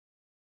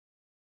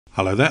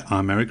Hello there,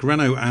 I'm Eric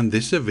Renno and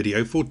this is a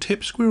video for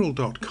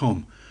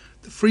tipsquirrel.com,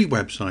 the free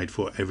website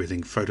for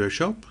everything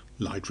Photoshop,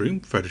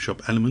 Lightroom,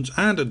 Photoshop Elements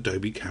and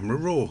Adobe Camera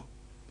Raw.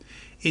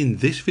 In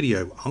this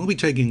video I'll be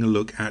taking a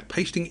look at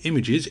pasting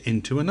images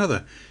into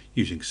another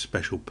using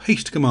special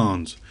paste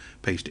commands,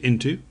 paste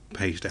into,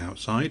 paste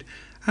outside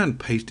and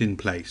paste in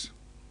place.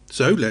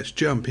 So let's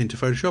jump into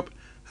Photoshop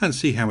and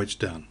see how it's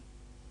done.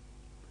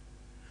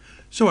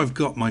 So I've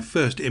got my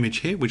first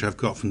image here, which I've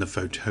got from the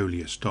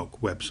Fotolia stock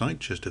website,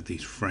 just of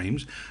these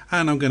frames,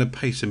 and I'm going to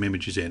paste some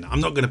images in. I'm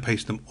not going to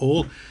paste them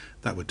all,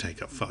 that would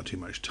take up far too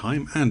much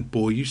time and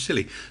bore you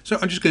silly. So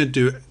I'm just going to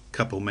do a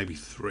couple, maybe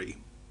three.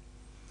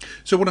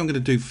 So what I'm going to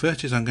do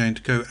first is I'm going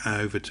to go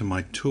over to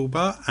my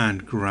toolbar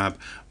and grab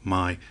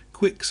my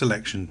quick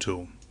selection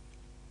tool.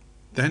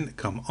 Then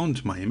come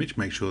onto my image,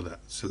 make sure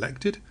that's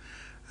selected,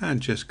 and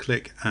just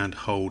click and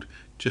hold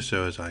just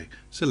so as I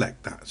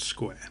select that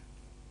square.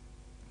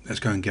 Let's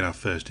go and get our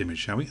first image,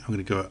 shall we? I'm going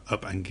to go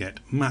up and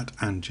get Matte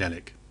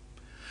Angelic.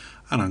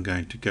 And I'm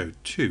going to go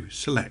to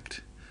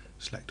Select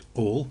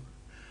All,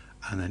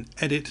 and then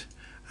Edit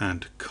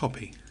and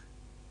Copy.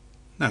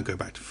 Now go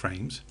back to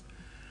Frames,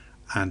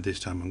 and this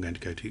time I'm going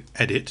to go to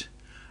Edit,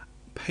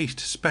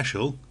 Paste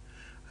Special,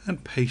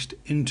 and Paste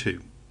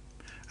Into.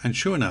 And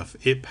sure enough,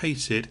 it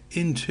pastes it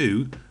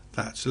into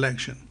that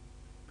selection.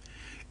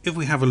 If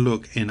we have a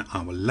look in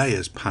our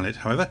Layers palette,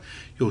 however,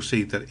 you'll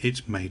see that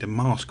it's made a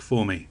mask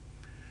for me.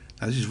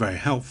 Now, this is very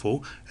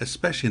helpful,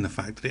 especially in the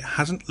fact that it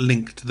hasn't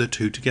linked the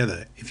two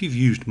together. If you've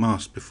used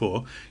masks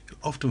before, you'll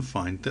often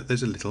find that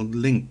there's a little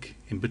link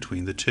in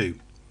between the two.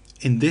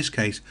 In this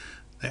case,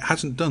 it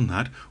hasn't done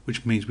that,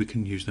 which means we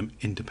can use them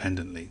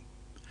independently.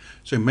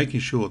 So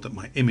making sure that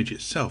my image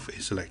itself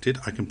is selected,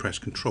 I can press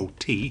Ctrl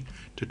T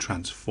to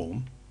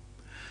transform.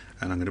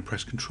 And I'm going to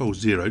press Ctrl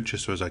 0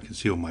 just so as I can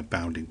see all my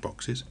bounding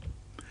boxes.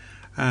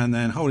 And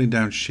then holding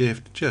down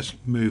Shift, just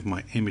move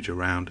my image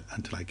around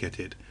until I get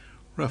it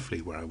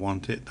roughly where I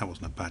want it. That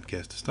wasn't a bad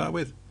guess to start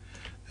with.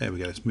 There we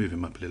go, let's move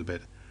him up a little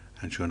bit,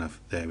 and sure enough,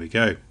 there we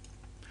go.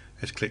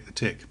 Let's click the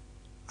tick.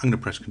 I'm going to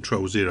press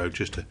Ctrl 0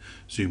 just to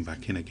zoom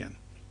back in again.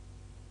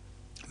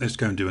 Let's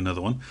go and do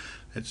another one.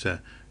 Let's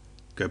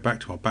go back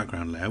to our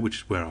background layer, which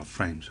is where our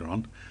frames are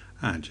on,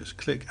 and just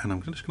click, and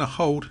I'm just going to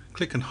hold,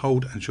 click and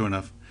hold, and sure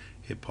enough,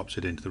 it pops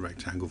it into the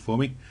rectangle for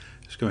me.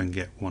 Let's go and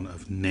get one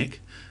of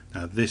Nick.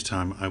 Now this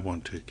time I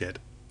want to get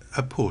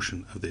a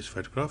portion of this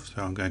photograph,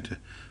 so I'm going to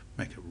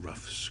make a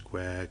rough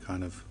square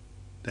kind of,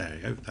 there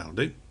you go, that'll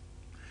do.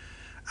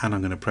 And I'm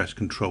going to press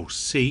Ctrl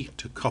C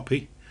to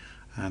copy,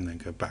 and then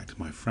go back to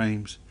my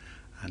frames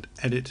and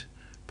edit,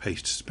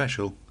 paste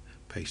special,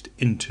 paste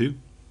into,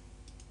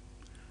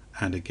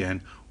 and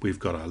again we've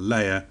got our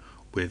layer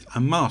with a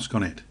mask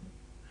on it.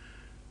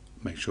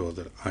 Make sure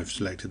that I've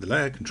selected the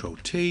layer,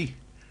 Ctrl T,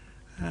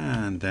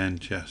 and then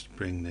just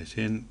bring this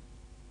in,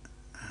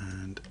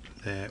 and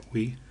there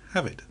we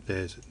have it.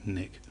 There's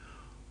Nick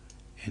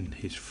in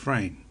his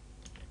frame.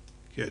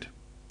 Good.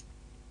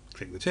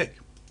 Click the tick.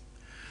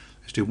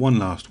 Let's do one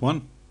last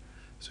one.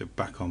 So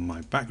back on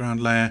my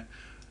background layer,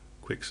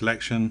 quick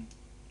selection,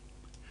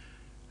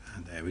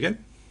 and there we go. Go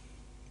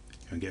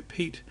and get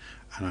Pete,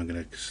 and I'm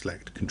going to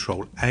select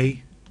Ctrl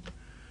A,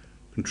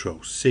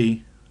 Ctrl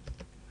C,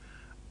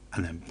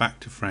 and then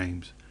back to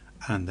frames,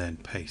 and then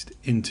paste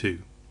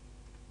into.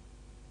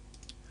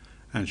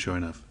 And sure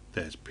enough,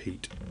 there's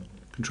Pete.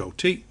 Ctrl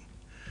T,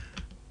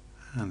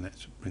 and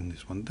let's bring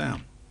this one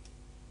down.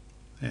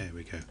 There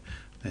we go.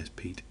 There's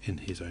Pete in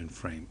his own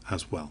frame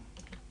as well.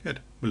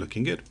 Good. We're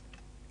looking good.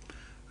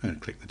 I'm going to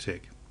click the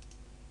tick.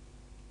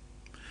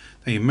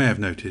 Now you may have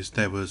noticed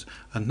there was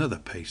another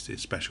paste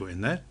special in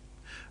there.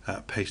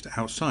 Paste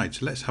outside.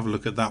 So let's have a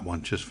look at that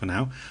one just for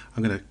now.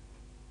 I'm going to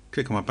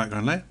click on my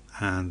background layer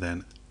and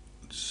then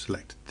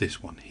select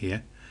this one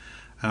here.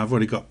 I've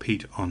already got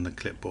Pete on the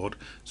clipboard.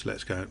 So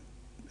let's go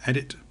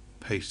edit,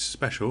 paste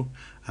special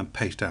and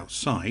paste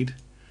outside.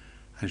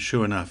 And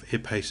sure enough,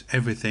 it pastes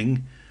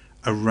everything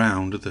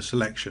around the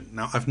selection.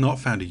 Now I've not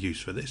found a use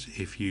for this.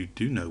 If you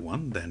do know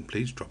one, then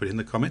please drop it in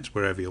the comments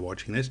wherever you're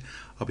watching this.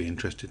 I'll be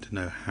interested to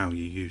know how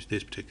you use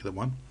this particular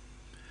one.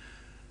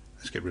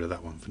 Let's get rid of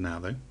that one for now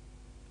though.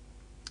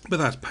 But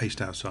that's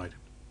paste outside.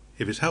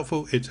 If it's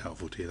helpful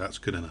to you. That's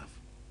good enough.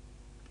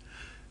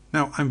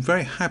 Now I'm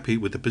very happy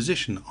with the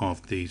position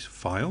of these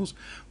files,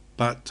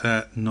 but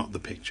not the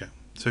picture.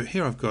 So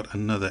here I've got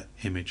another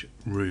image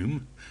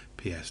room,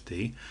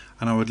 PSD,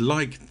 and I would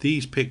like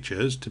these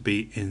pictures to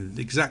be in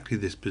exactly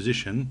this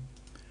position,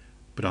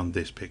 but on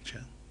this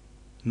picture.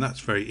 And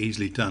that's very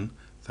easily done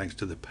thanks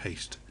to the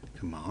paste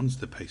commands,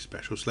 the paste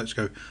special. So let's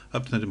go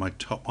up to my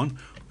top one,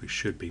 which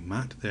should be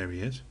Matte. There he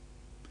is.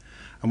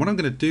 And what I'm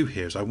going to do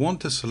here is I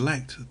want to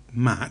select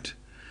Matte,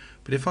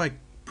 but if I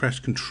press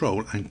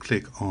Control and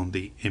click on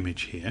the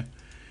image here,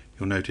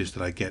 you'll notice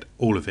that I get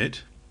all of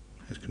it.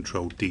 There's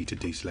Control D to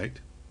deselect.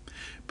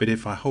 But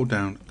if I hold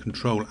down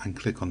Control and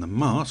click on the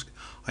mask,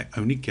 I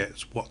only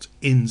get what's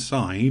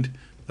inside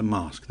the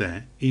mask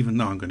there, even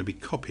though I'm going to be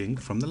copying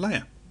from the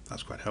layer.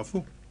 That's quite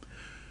helpful.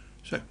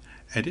 So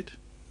edit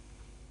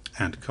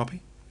and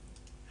copy.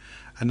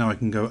 And now I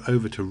can go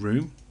over to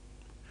room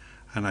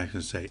and I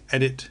can say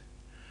edit,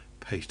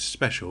 paste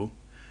special,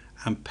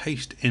 and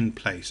paste in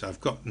place.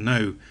 I've got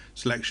no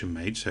selection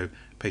made, so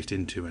paste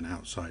into and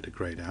outside are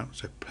grayed out,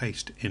 so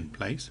paste in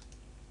place.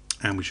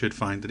 And we should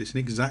find that it's in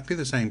exactly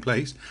the same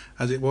place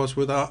as it was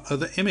with our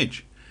other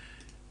image.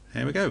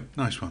 There we go,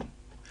 nice one.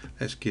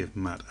 Let's give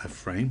Matt a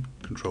frame,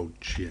 Control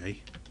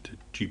J to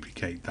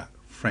duplicate that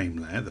frame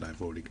layer that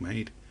I've already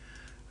made,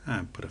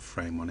 and put a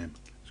frame on him.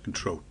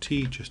 Control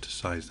T just to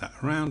size that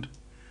around,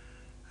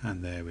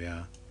 and there we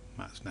are.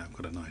 Matt's now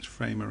got a nice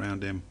frame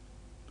around him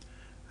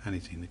and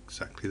he's in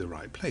exactly the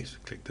right place.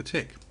 Click the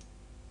tick.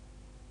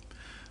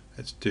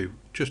 Let's do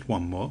just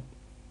one more.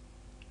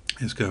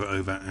 Let's go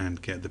over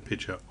and get the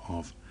picture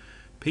of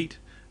Pete.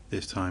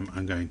 This time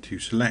I'm going to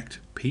select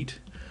Pete,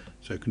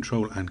 so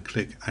control and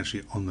click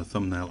actually on the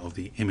thumbnail of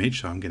the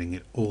image, so I'm getting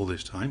it all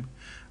this time,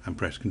 and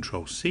press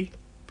Control C,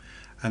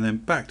 and then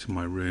back to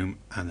my room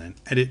and then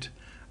edit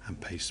and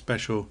paste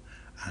special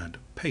and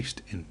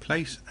paste in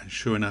place, and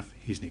sure enough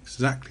he's in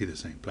exactly the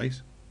same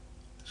place.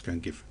 Let's go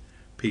and give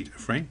Pete a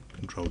frame,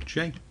 Control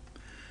J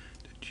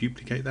to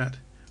duplicate that,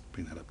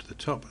 bring that up to the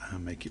top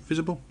and make it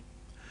visible,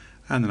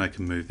 and then I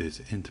can move this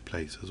into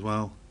place as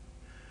well,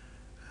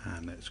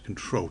 and let's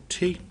Control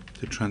T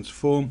to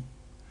transform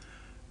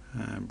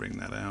and bring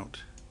that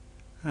out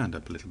and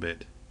up a little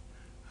bit,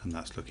 and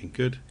that's looking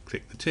good.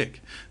 Click the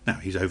tick. Now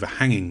he's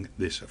overhanging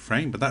this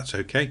frame, but that's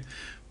okay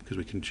because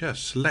we can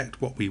just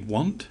select what we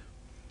want.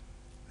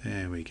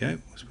 There we go.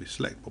 So we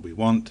select what we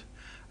want,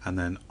 and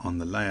then on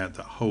the layer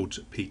that holds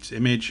Pete's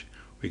image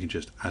we can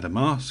just add a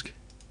mask,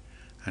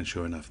 and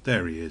sure enough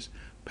there he is,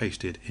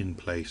 pasted in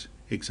place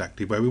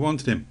exactly where we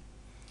wanted him.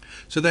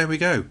 So there we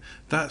go.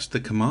 That's the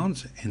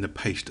commands in the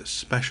paste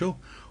special.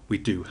 We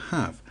do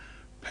have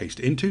paste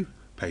into,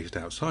 paste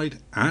outside,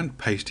 and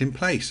paste in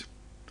place.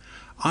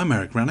 I'm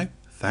Eric Renno.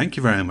 Thank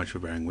you very much for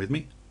bearing with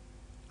me.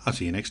 I'll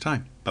see you next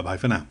time. Bye bye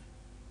for now.